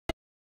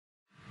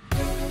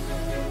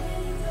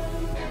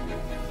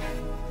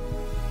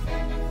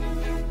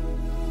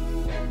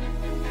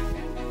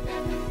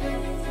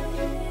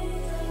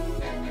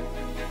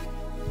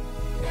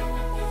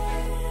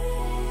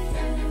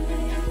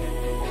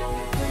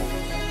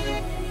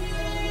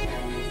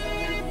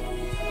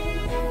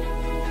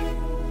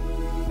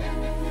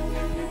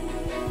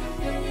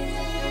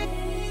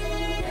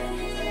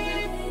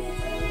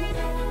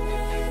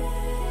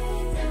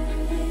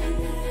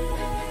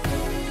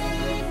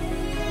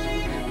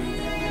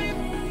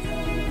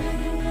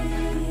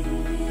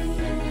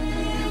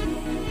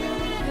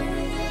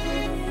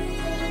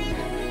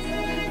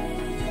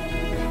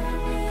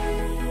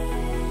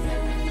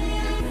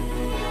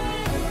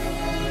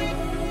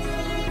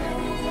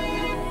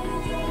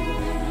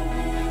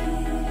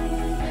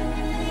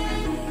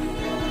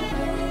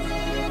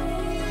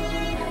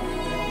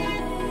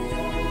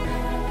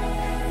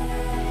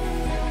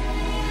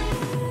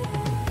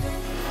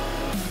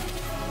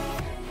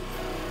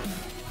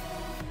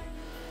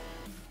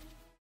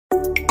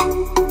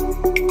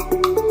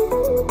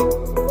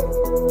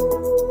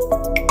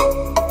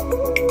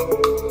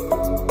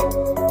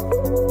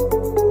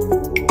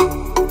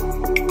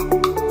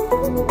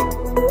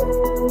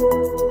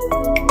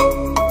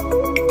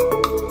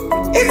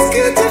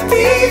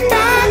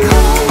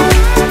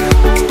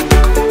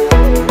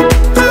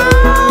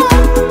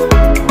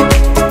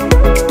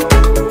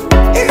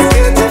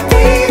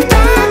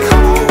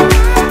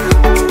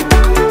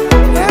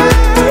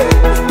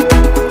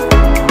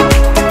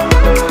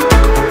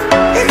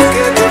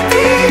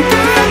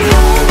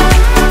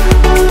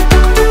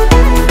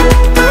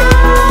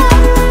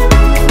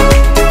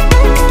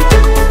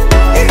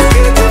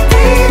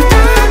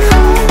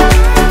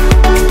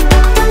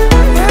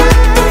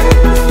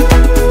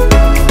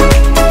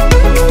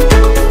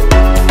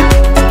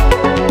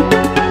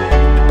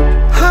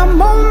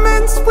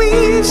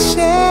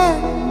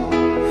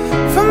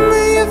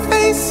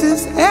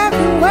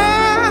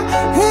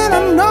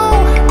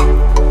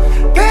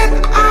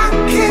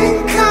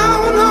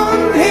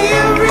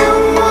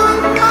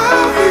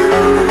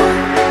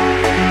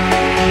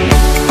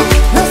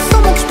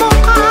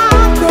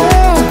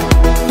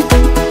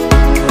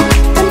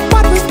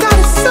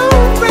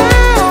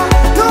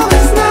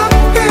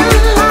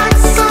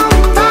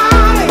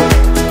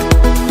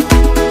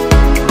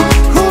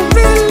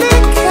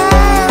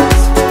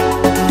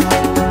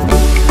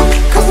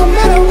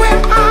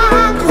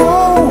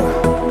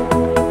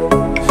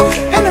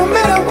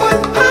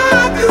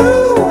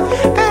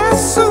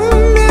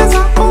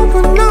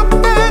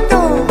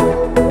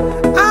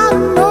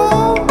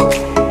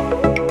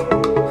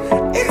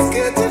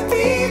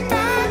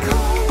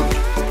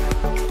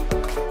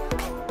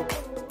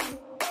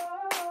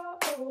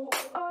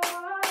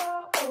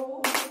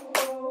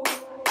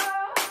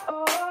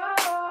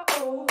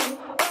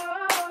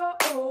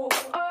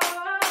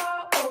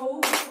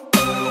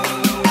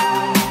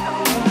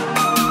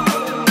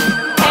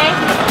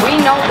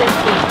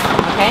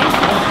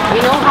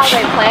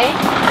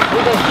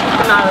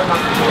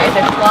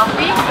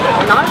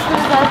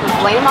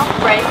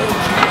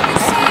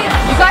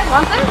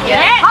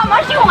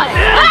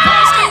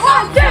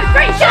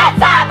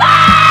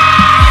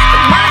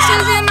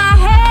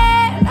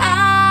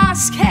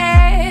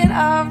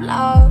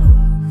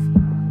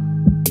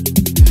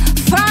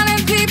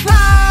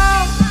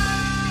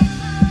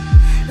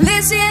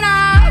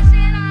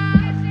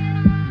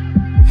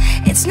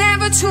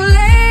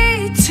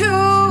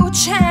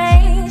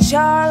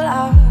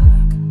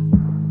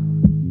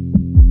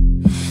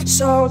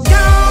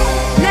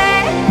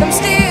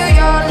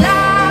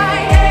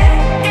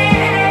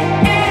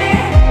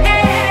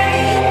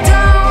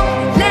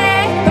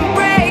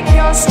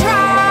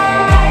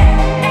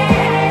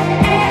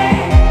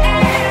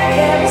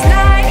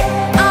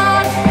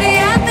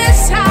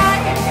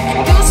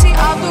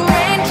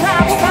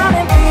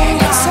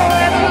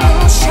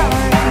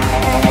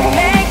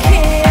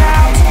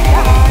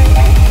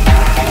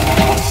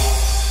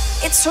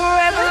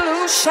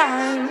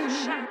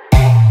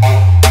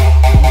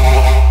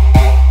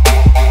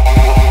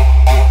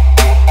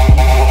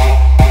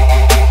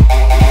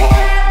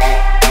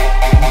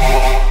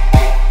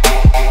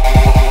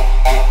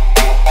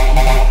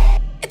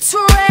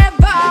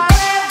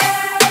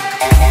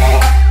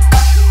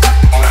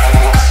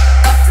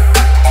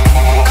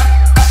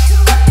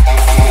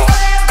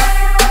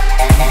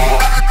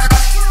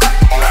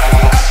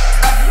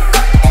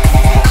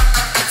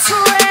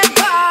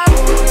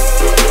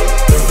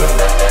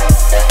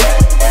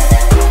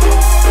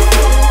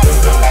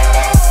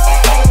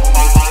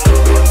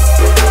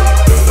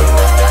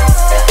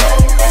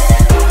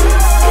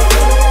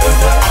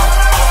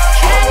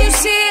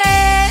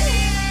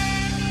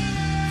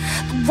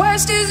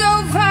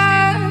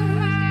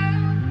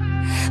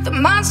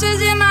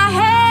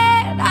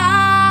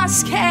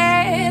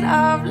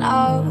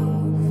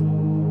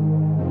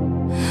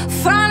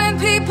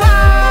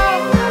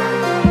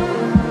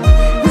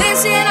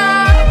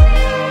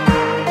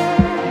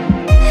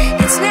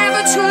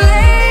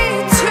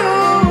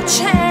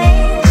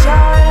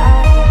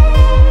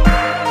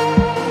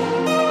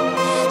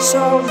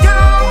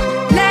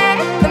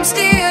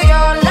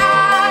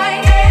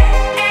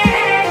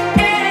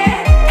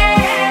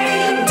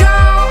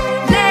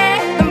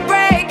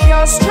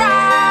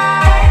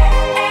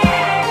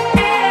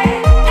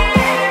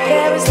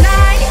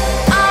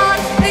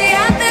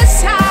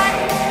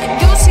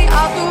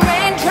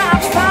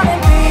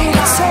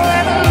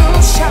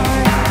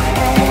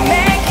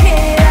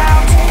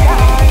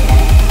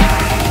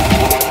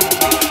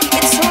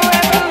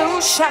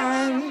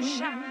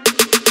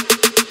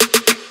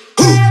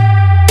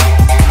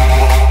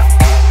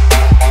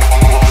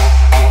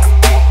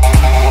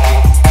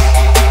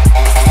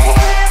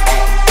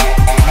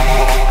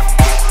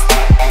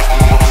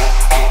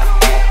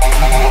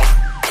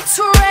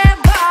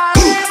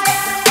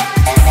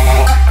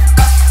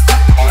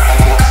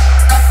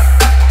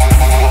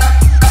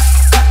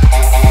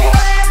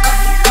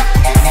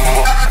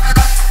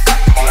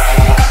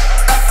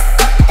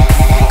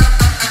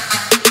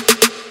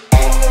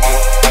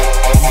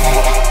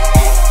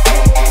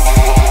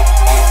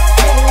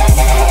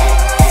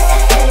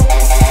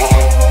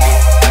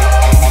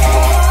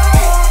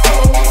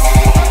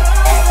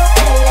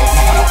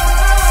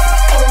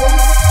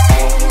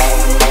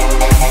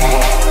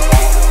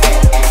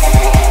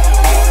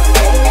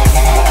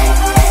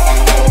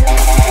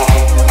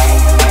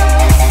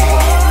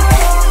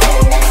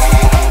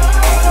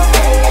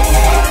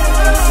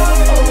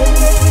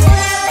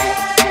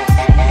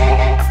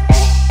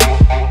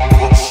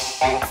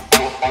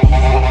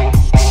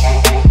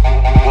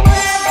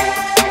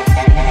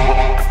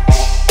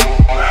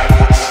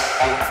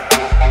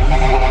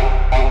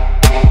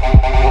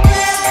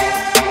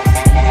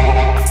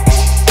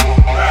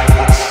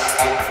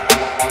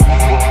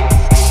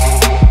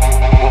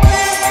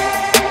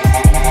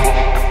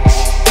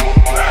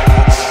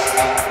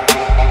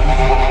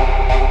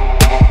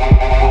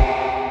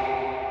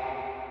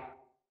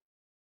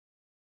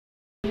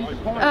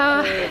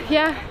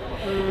Yeah.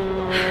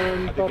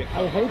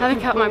 I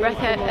haven't caught my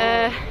breath yet.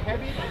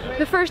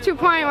 The first 2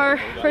 points, or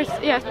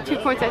 2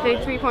 points I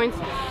think, 3 points,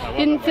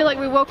 didn't feel like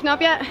we woken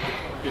up yet.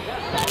 We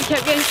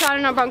kept getting shot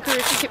in our bunkers,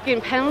 we kept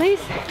getting penalties,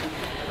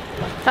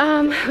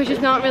 which is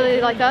not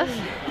really like us.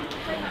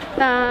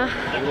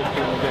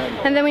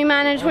 And then we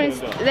managed, when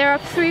they're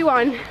up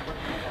 3-1,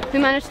 we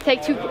managed to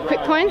take 2 quick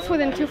points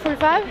within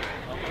 2:45,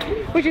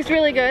 which is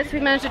really good. So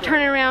we managed to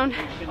turn it around,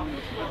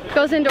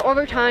 goes into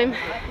overtime,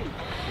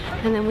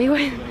 and then we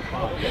win,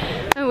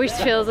 and which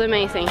feels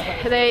amazing.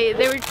 They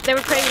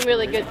were playing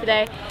really good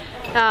today.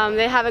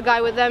 They have a guy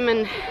with them,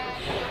 and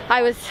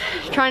I was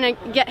trying to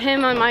get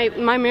him on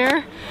my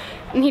mirror,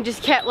 and he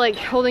just kept like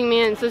holding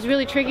me in, so it's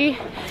really tricky.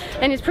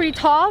 And he's pretty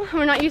tall,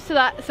 we're not used to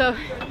that, so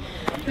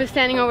he was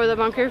standing over the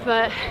bunker,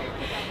 but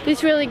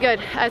it's really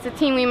good. As a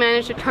team we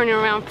managed to turn it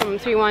around from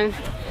 3-1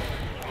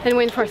 and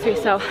win 4-3,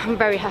 so I'm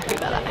very happy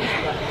about that.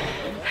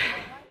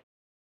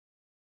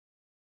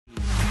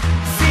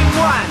 Scene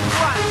 1,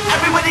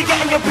 everybody get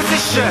in your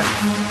position,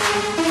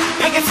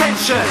 pay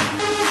attention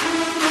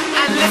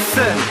and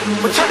listen.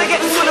 We're trying to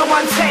get this all in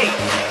one take,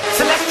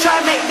 so let's try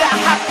and make that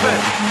happen.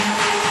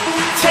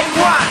 Take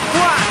 1,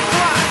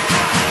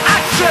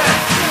 action!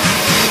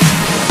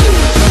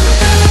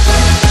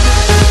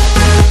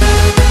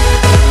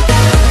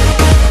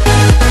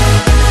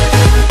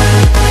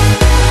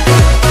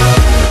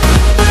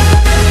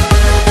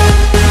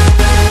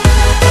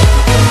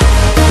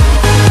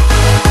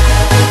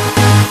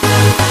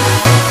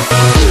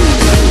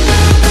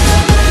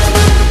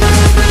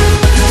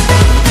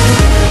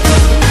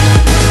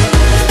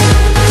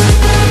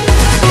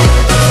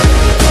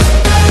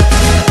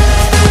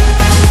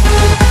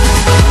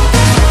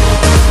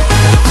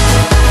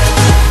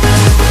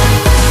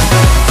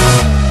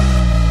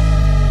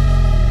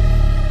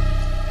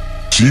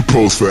 She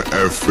posed for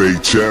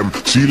FHM,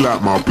 she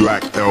like my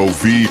black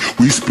LV.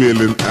 We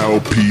spilling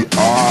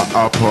LPR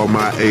up on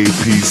my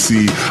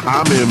APC.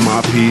 I'm in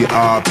my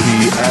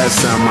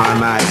PRPS and my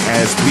night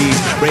SBs,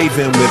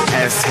 raving with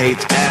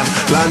SHM,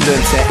 London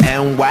to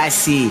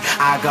NYC.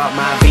 I got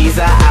my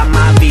visa and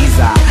my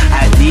visa,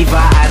 a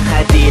diva and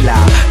her dealer.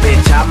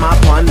 Bitch, I'm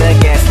up on the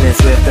guest list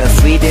with the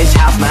Swedish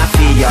house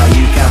Mafia.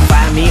 You can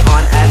find me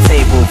on a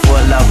table full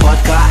of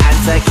vodka and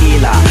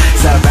tequila,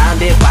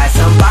 surrounded by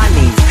some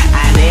bunnies,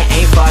 and it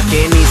ain't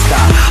fucking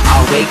Easter.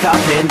 I'll wake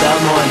up in the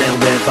morning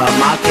with a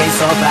mark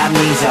case of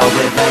amnesia,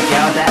 with a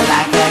girl that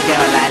like a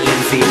girl like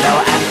Lindsay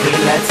Lohan and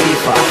Queen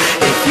Latifah.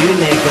 If you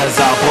niggas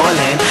are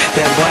ballin',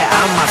 then boy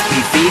I must be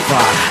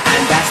FIFA,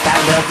 and that's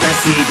standard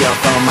procedure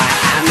from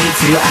Miami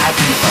to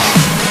Ibiza.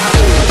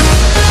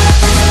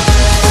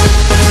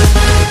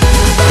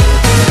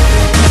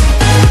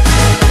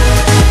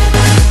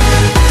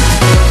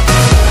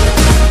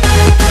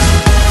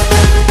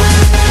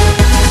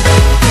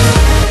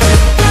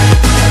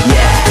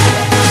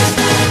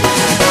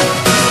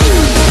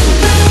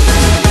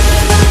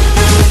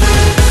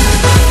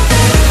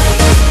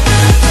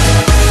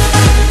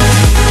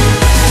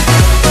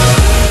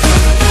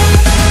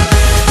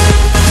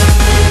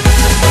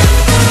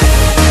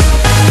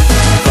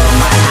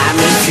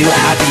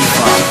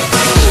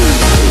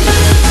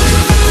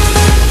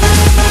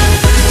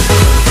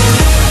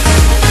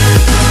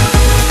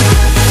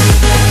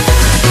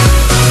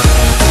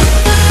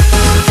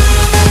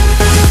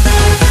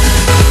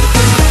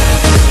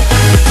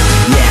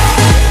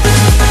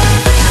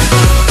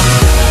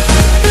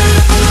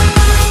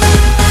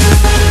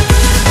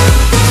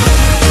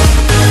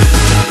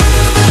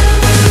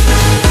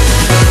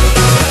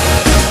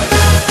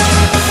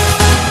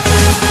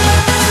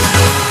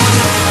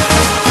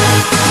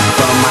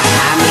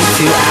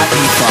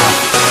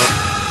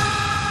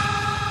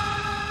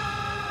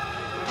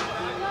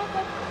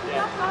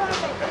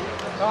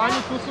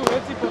 Tu su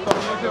reci potom,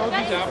 môže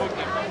odísť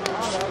jablky.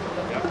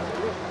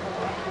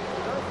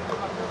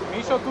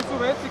 Míšo, tu sú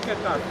veci, keď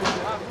tak.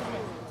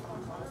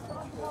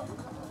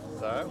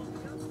 So?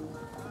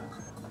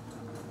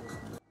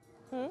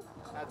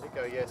 How did it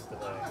go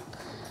yesterday?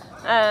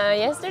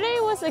 Yesterday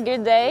was a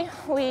good day.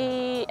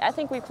 I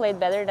think we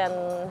played better than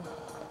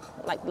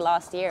like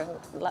last year,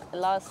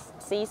 last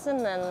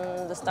season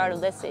and the start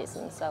of this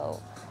season.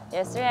 So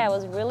yesterday I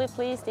was really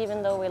pleased,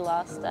 even though we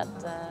lost that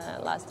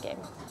last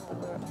game.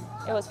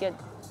 It was good.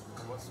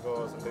 What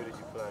scores and who did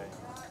you play?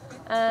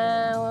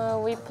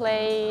 We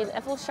played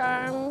Eiffel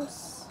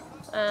Charms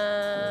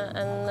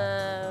and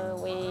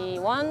we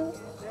won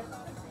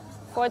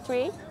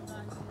 4-3.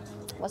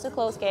 It was a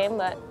close game,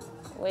 but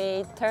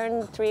we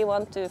turned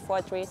 3-1 to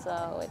 4-3,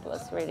 so it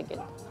was really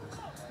good.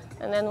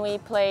 And then we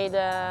played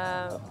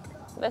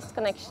West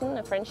Connection,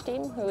 a French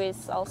team, who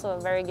is also a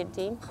very good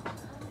team.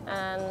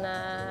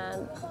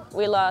 And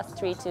we lost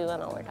 3-2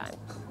 in overtime.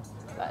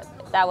 But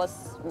that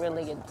was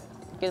really good.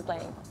 Good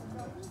playing.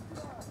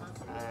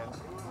 And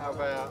how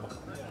about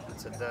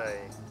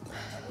today?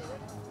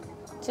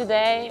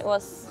 Today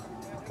was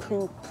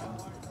poop.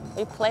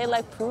 We played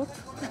like poop.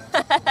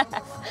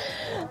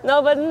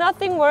 No, but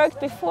nothing worked.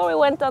 Before we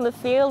went on the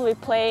field,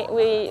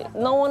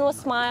 no one was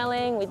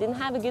smiling, we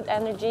didn't have a good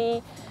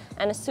energy.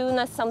 And as soon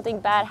as something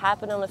bad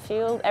happened on the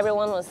field,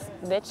 everyone was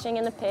bitching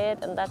in the pit,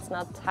 and that's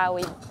not how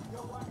we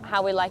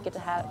like to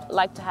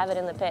have it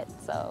in the pit.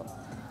 So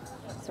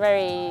it's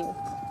very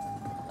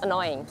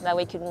annoying that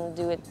we couldn't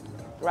do it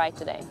right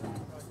today.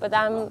 But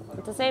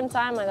at the same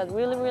time, I got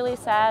really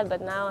sad,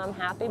 but now I'm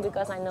happy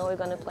because I know we're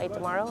going to play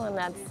tomorrow, and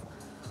that's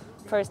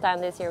the first time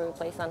this year we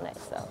play Sunday,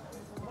 so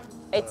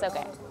it's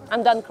okay.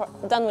 I'm done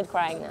with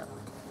crying now.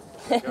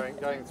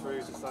 going through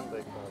to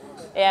Sunday club.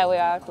 Yeah, we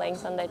are playing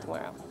Sunday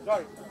tomorrow.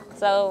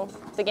 So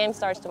the game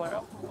starts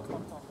tomorrow.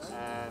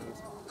 And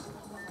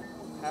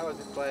how is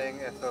it playing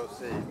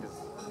FLC? Because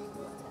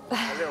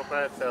a little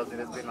bird tells me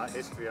there's been like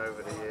history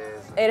over the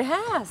years. It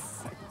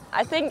has.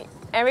 I think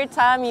every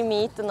time you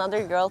meet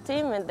another girl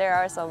team, there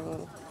are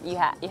some you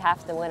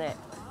have to win it,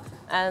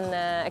 and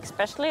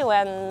especially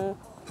when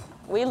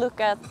we look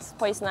at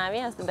Poison Ivy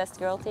as the best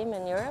girl team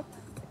in Europe,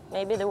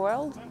 maybe the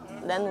world,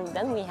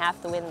 then we have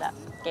to win that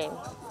game.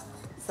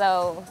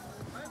 So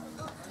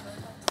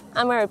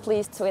I'm very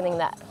pleased to winning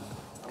that.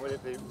 And would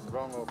it be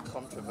wrong or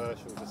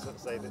controversial to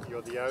say that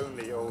you're the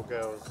only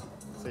all-girls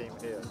team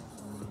here?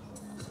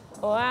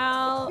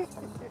 Well,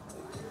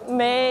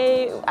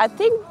 I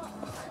think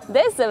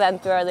this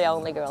event we are the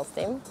only girls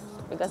team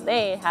because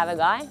they have a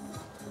guy,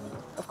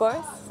 of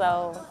course.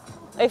 So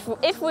if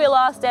we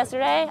lost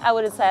yesterday, I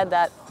would have said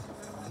that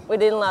we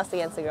didn't lose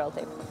against the girl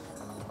team.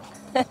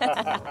 Okay,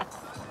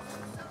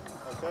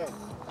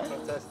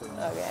 fantastic.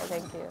 Okay,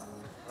 thank you.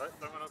 All right,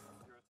 someone else.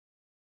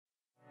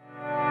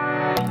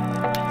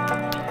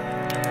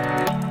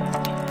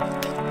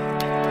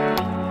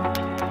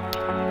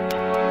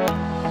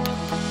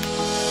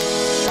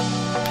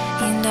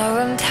 You know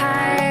I'm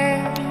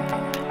tired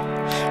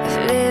of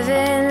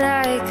living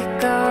like a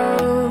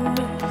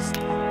ghost.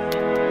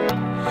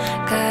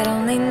 God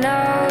only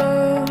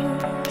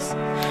knows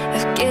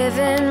I've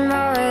given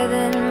more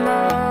than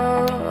most.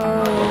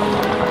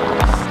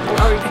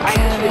 I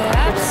cover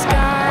up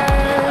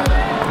scars,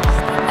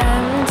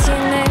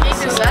 emptiness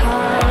is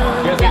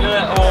cold.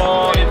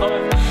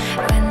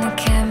 When the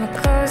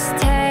chemicals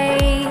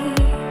take,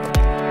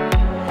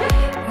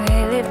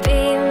 will it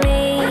be me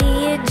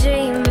a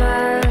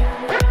dreamer?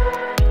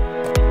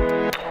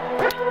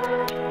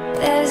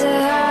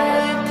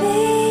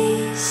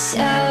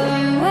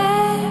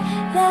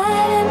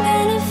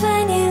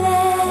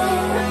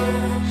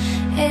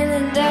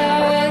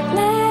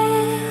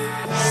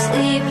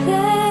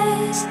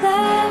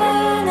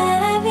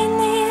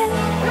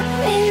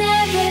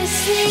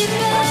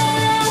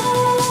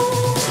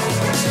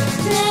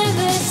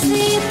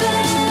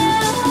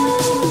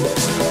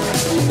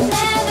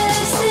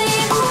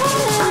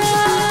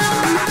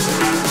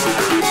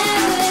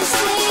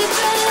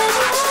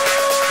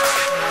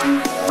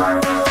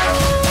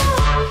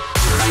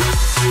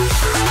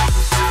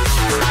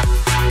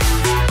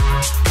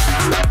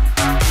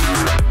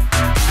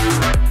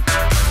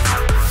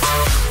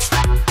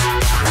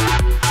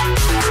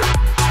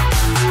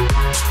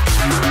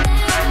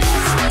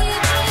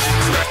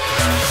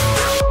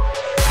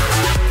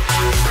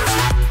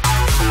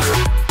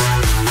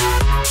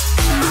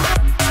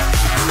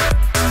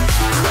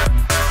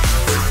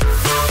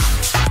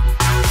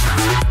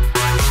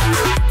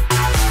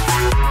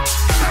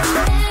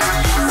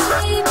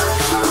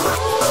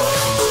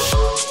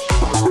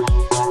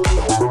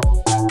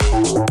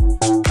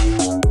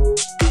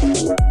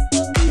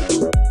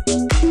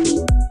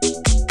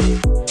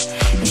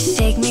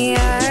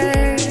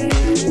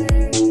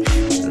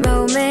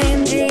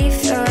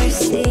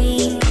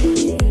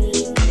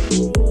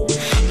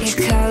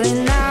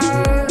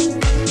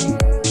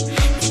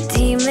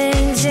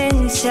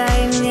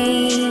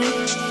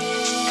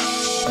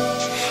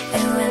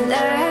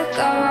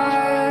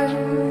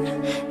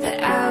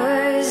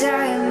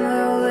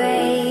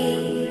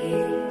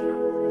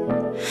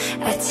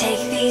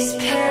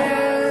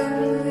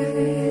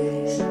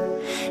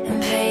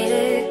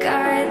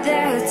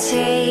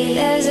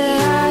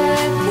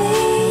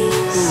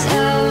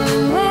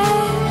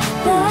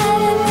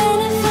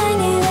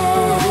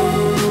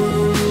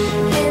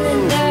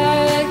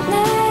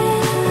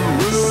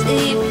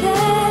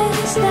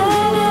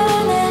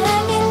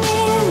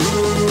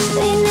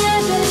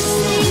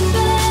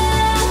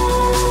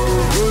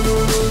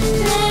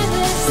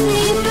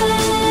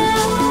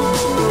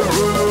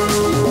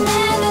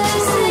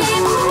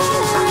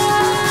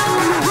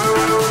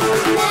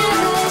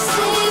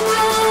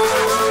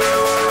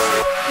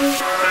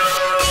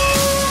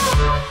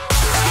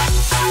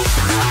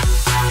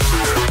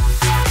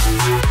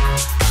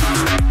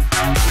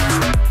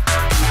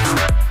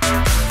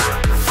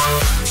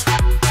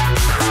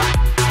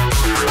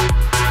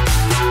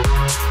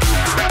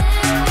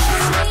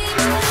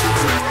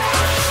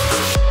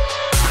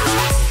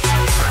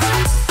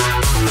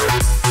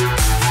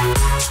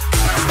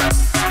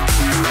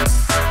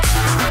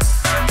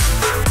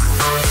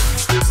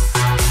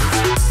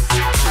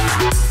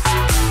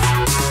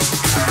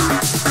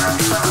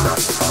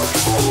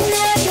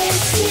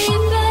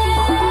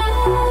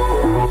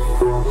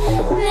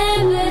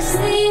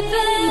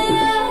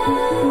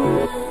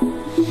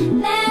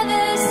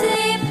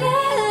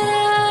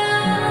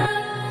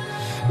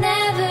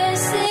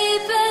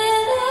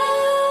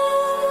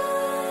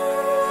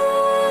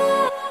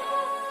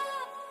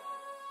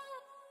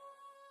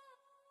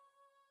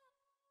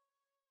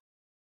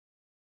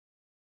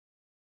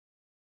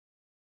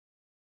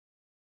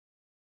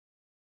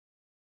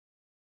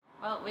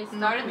 Well, we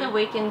started the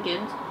weekend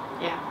good.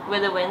 Yeah.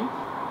 With a win.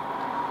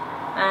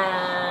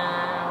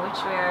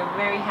 Which we are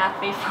very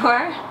happy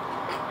for.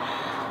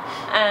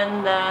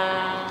 And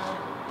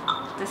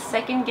the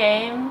second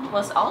game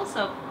was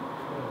also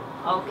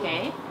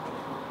okay,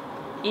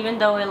 even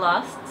though we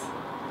lost.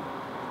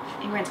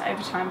 It went to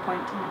overtime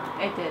point, didn't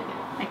it? It did.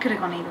 It could have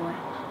gone either way.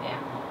 Yeah.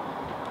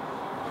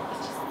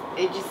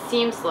 It just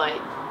seems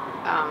like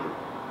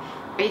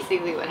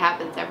basically what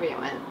happens every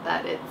event,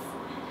 that it's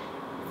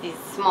these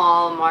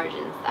small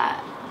margins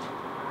that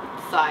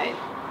decide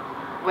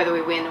whether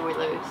we win or we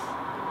lose,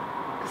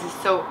 because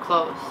it's so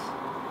close.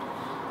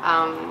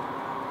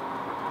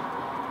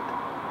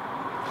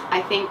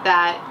 I think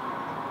that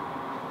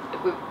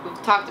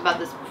we've talked about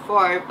this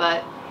before,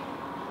 but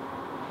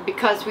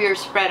because we are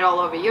spread all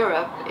over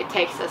Europe, it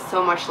takes us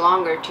so much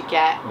longer to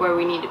get where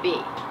we need to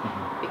be,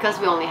 because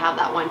we only have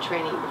that one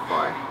training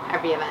before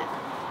every event.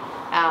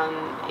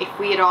 If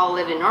we had all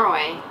lived in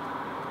Norway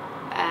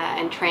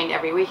and trained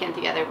every weekend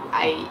together,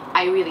 I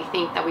really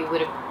think that we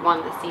would have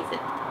won the season.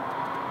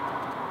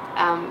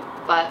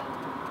 But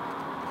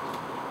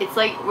it's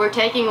like we're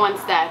taking one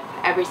step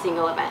every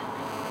single event.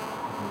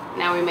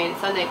 Now we made a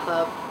Sunday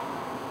club,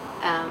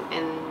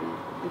 and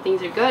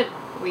things are good.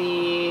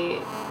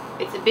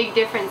 It's a big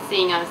difference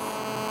seeing us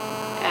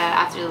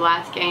after the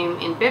last game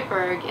in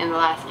Bitburg and the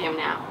last game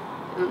now.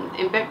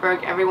 In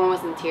Bitburg, everyone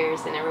was in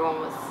tears and everyone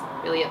was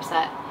really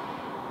upset.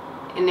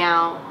 And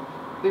now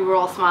we were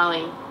all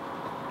smiling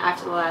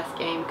after the last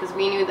game because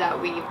we knew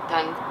that we've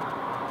done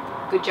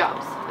good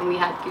jobs and we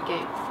had good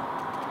games.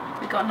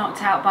 We got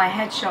knocked out by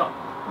Headshot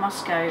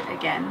Moscow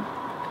again,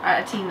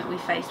 a team that we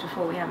faced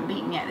before we haven't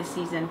beaten yet this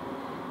season.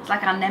 It's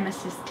like our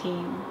nemesis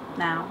team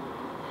now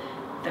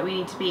that we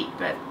need to beat,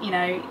 but you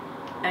know,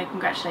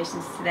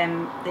 congratulations to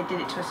them. They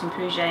did it to us in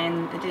Puget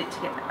and they did it to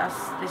get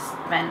us this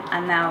event,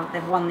 and now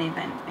they've won the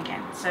event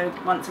again. So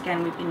once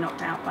again we've been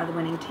knocked out by the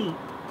winning team.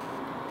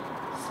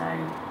 So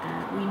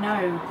we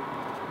know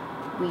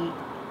we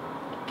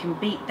can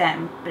beat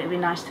them, but it'd be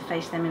nice to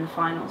face them in the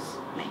finals,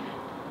 maybe.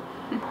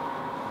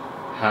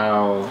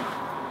 How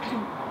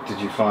did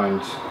you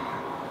find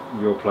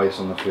your place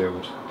on the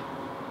field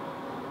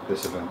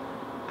this event?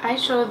 I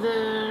show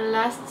the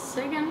last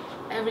second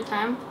every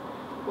time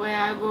where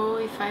I go,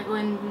 if I go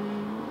in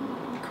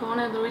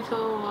corner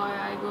Dorito or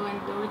I go in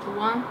Dorito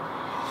 1.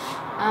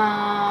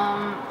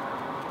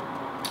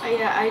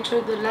 Yeah, I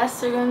try the last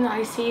second.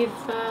 I see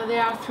if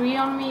there are 3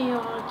 on me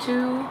or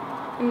 2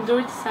 in the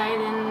Dorito side,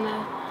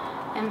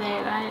 and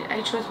then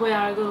I choose where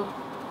I go.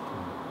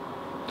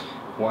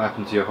 What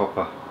happened to your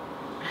hopper?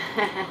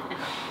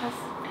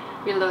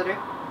 Your loader?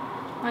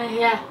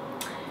 Yeah,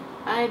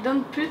 I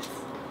don't put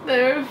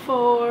there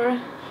for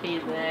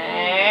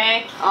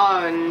feedback.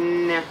 Oh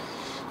no.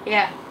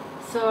 Yeah,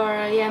 so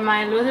yeah,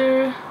 my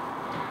loader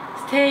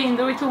stay in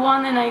Dorito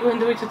 1 and I go in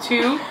Dorito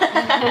 2.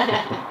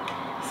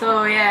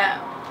 So yeah,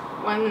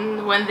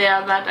 when they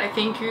are that, I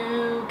think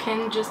you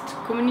can just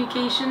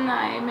communication,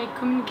 I make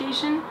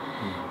communication,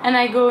 and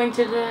I go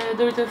into the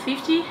Dorito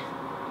 50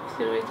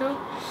 Dorito.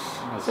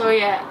 So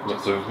yeah,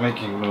 lots of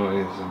making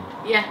noise and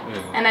yeah,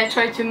 and I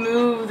try to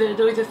move the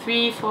Dorito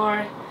 3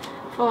 for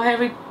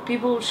every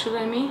people shoot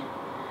at me,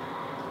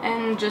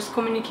 and just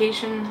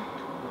communication.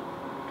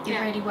 It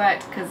really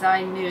worked because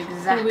I knew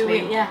exactly. And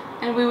we win,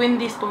 and we win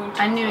this point.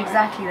 I knew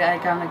exactly that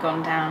her gun had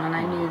gone down, and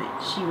I knew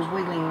that she was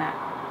wiggling that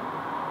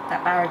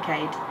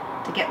barricade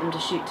to get them to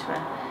shoot to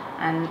her.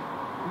 And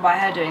by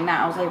her doing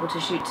that, I was able to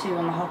shoot 2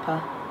 on the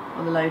hopper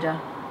or the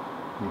loader.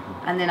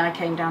 And then I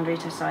came down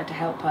Dorito's side to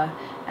help her,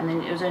 and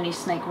then it was only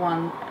Snake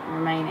 1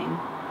 remaining.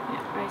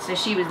 Yeah, right. So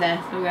she was there,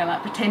 so we were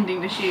like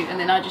pretending to shoot, and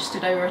then I just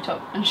stood over her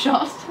top and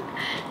shot.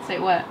 So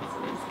it worked.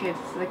 It was good.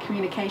 So the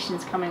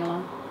communication's coming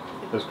along.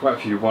 There's quite a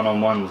few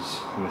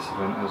one-on-ones in this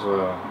event as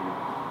well.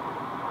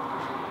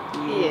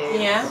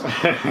 Yeah.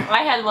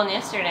 I had one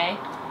yesterday.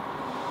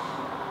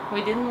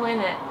 We didn't win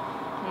it.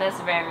 And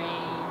that's very...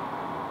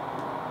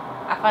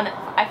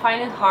 I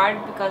find it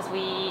hard because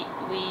we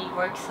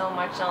work so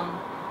much on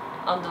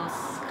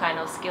those kind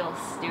of skills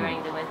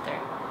during the winter.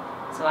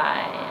 So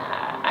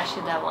I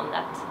should have won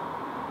that.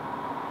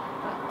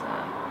 But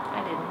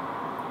I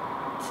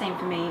didn't. Same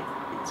for me.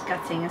 It's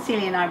gutting. And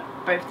Celia and I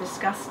both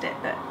discussed it,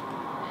 that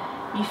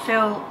you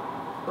feel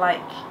like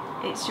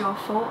it's your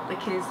fault,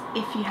 because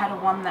if you had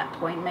won that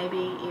point,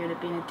 maybe it would have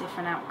been a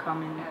different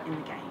outcome in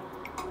the game.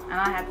 And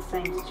I had the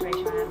same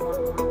situation. I had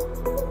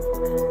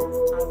 1-1.